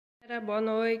Boa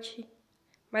noite.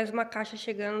 Mais uma caixa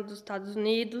chegando dos Estados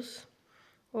Unidos.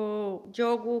 O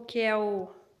Dhyogo, que é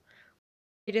o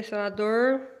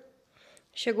direcionador,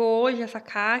 chegou hoje essa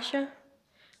caixa.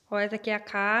 Ó, essa aqui é a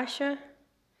caixa.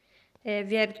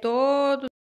 Vieram todos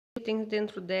os itens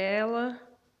dentro dela.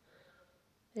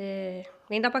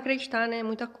 Nem dá pra acreditar, né?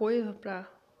 Muita coisa pra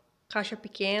caixa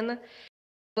pequena.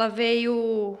 Ela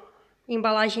veio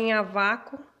embalagem a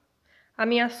vácuo. A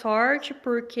minha sorte,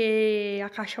 porque a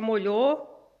caixa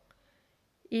molhou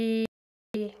e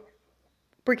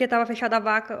porque estava fechada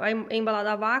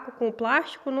embalada a vácuo com o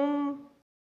plástico, não.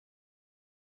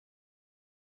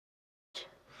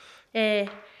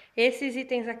 Esses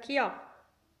itens aqui, ó,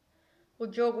 o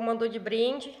Dhyogo mandou de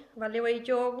brinde. Valeu aí,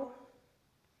 Dhyogo.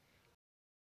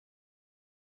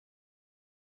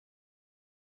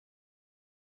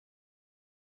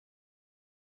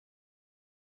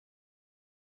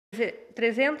 R$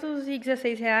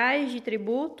 316 de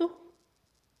tributo,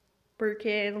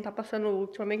 porque não tá passando,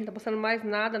 ultimamente não tá passando mais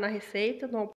nada na receita,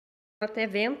 não, até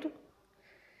evento.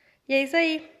 E é isso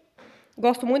aí.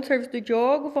 Gosto muito do serviço do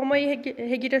Dhyogo, vamos aí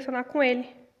redirecionar com ele.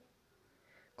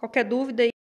 Qualquer dúvida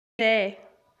aí,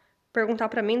 perguntar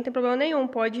pra mim, não tem problema nenhum,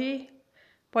 pode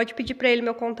pedir pra ele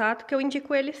meu contato que eu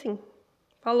indico ele sim.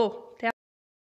 Falou, até a